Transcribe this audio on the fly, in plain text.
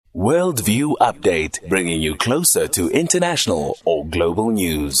Worldview Update, bringing you closer to international or global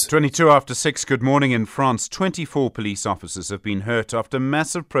news. 22 after 6, good morning. In France, 24 police officers have been hurt after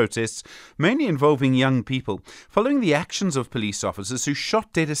massive protests, mainly involving young people, following the actions of police officers who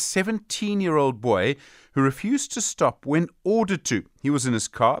shot dead a 17-year-old boy who refused to stop when ordered to. He was in his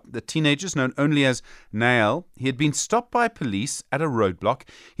car. The teenagers, known only as Nael, he had been stopped by police at a roadblock.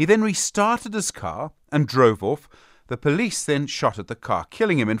 He then restarted his car and drove off. The police then shot at the car,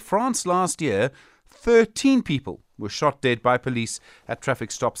 killing him. In France last year, 13 people were shot dead by police at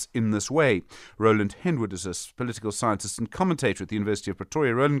traffic stops in this way. Roland Henwood is a political scientist and commentator at the University of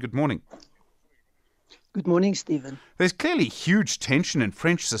Pretoria. Roland, good morning. Good morning, Stephen. There's clearly huge tension in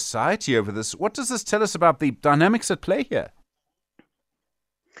French society over this. What does this tell us about the dynamics at play here?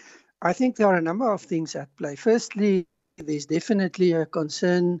 I think there are a number of things at play. Firstly, there's definitely a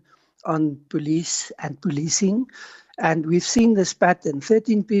concern on police and policing. And we've seen this pattern,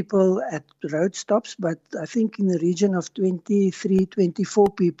 13 people at road stops, but I think in the region of 23, 24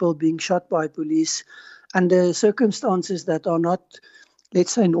 people being shot by police under circumstances that are not,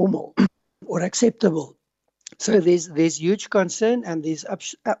 let's say, normal or acceptable. So there's huge concern, and there's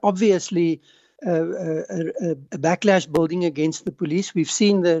obviously a backlash building against the police. We've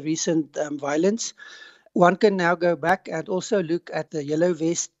seen the recent violence. One can now go back and also look at the yellow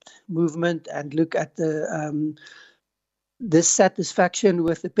vest movement and look at the dissatisfaction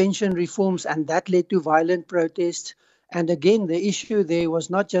with the pension reforms, and that led to violent protests. And again, the issue there was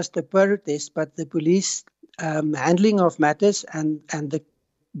not just the protest, but the police handling of matters and the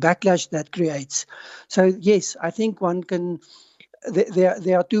backlash that creates. So yes, I think one can.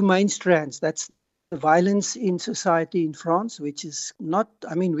 There are two main strands. That's the violence in society in France, which is not.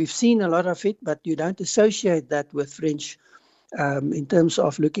 I mean, we've seen a lot of it, but you don't associate that with French. In terms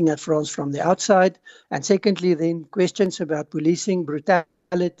of looking at France from the outside. And secondly, then questions about policing,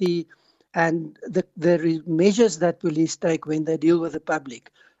 brutality, and the measures that police take when they deal with the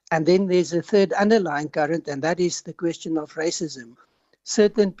public. And then there's a third underlying current, and that is the question of racism.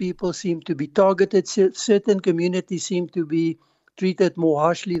 Certain people seem to be targeted, certain communities seem to be treated more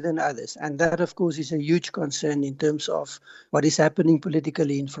harshly than others. And that, of course, is a huge concern in terms of what is happening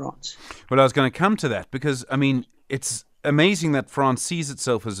politically in France. Well, I was going to come to that because, I mean, it's amazing that France sees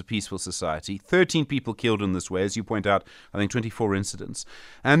itself as a peaceful society. 13 people killed in this way, as you point out, I think 24 incidents.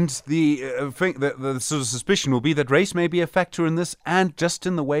 And the sort of suspicion will be that race may be a factor in this, and just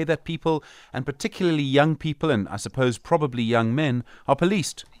in the way that people, and particularly young people, and I suppose probably young men, are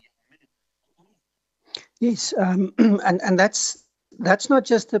policed. Yes, and that's not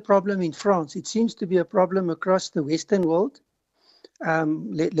just a problem in France. It seems to be a problem across the Western world.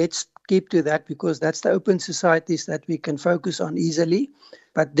 Let's keep to that, because that's the open societies that we can focus on easily.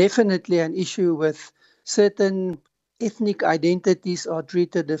 But definitely an issue with certain ethnic identities are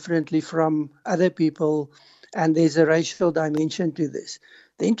treated differently from other people, and there's a racial dimension to this.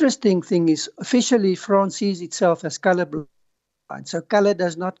 The interesting thing is, officially, France sees itself as colorblind. So color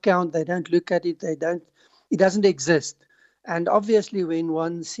does not count. They don't look at it. It doesn't exist. And obviously, when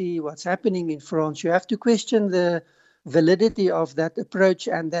one sees what's happening in France, you have to question the validity of that approach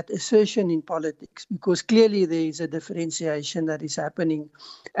and that assertion in politics, because clearly there is a differentiation that is happening.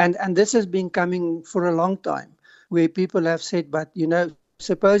 And this has been coming for a long time, where people have said, but,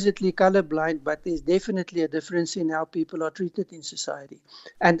 supposedly colorblind, but there's definitely a difference in how people are treated in society.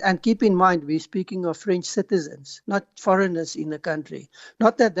 And keep in mind, we're speaking of French citizens, not foreigners in the country.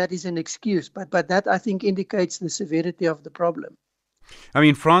 Not that that is an excuse, but that, I think, indicates the severity of the problem. I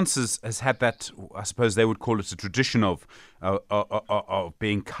mean, France has had that, I suppose they would call it a tradition of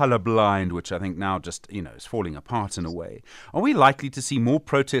being colourblind, which I think now just, is falling apart in a way. Are we likely to see more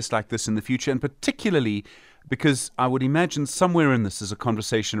protests like this in the future? And particularly because I would imagine somewhere in this is a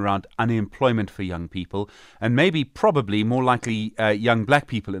conversation around unemployment for young people, and probably more likely young black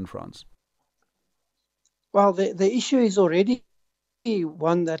people in France. Well, the issue is already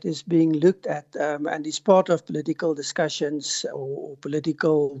one that is being looked at and is part of political discussions or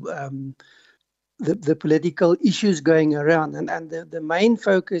political the political issues going around. And the main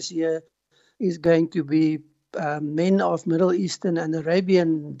focus here is going to be men of Middle Eastern and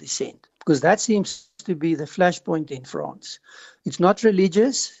Arabian descent, because that seems to be the flashpoint in France. It's not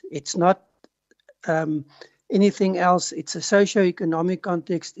religious. It's not anything else. It's a socio-economic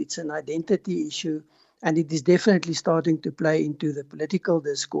context. It's an identity issue. And it is definitely starting to play into the political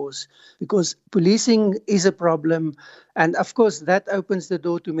discourse, because policing is a problem. And of course, that opens the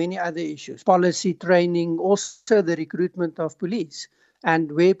door to many other issues. Policy, training, also the recruitment of police,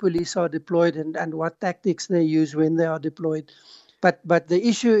 and where police are deployed and what tactics they use when they are deployed. But the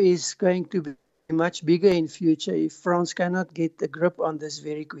issue is going to much bigger in future if France cannot get a grip on this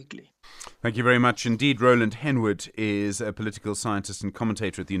very quickly. Thank you very much indeed. Roland Henwood is a political scientist and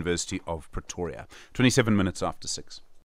commentator at the University of Pretoria. 27 minutes after 6.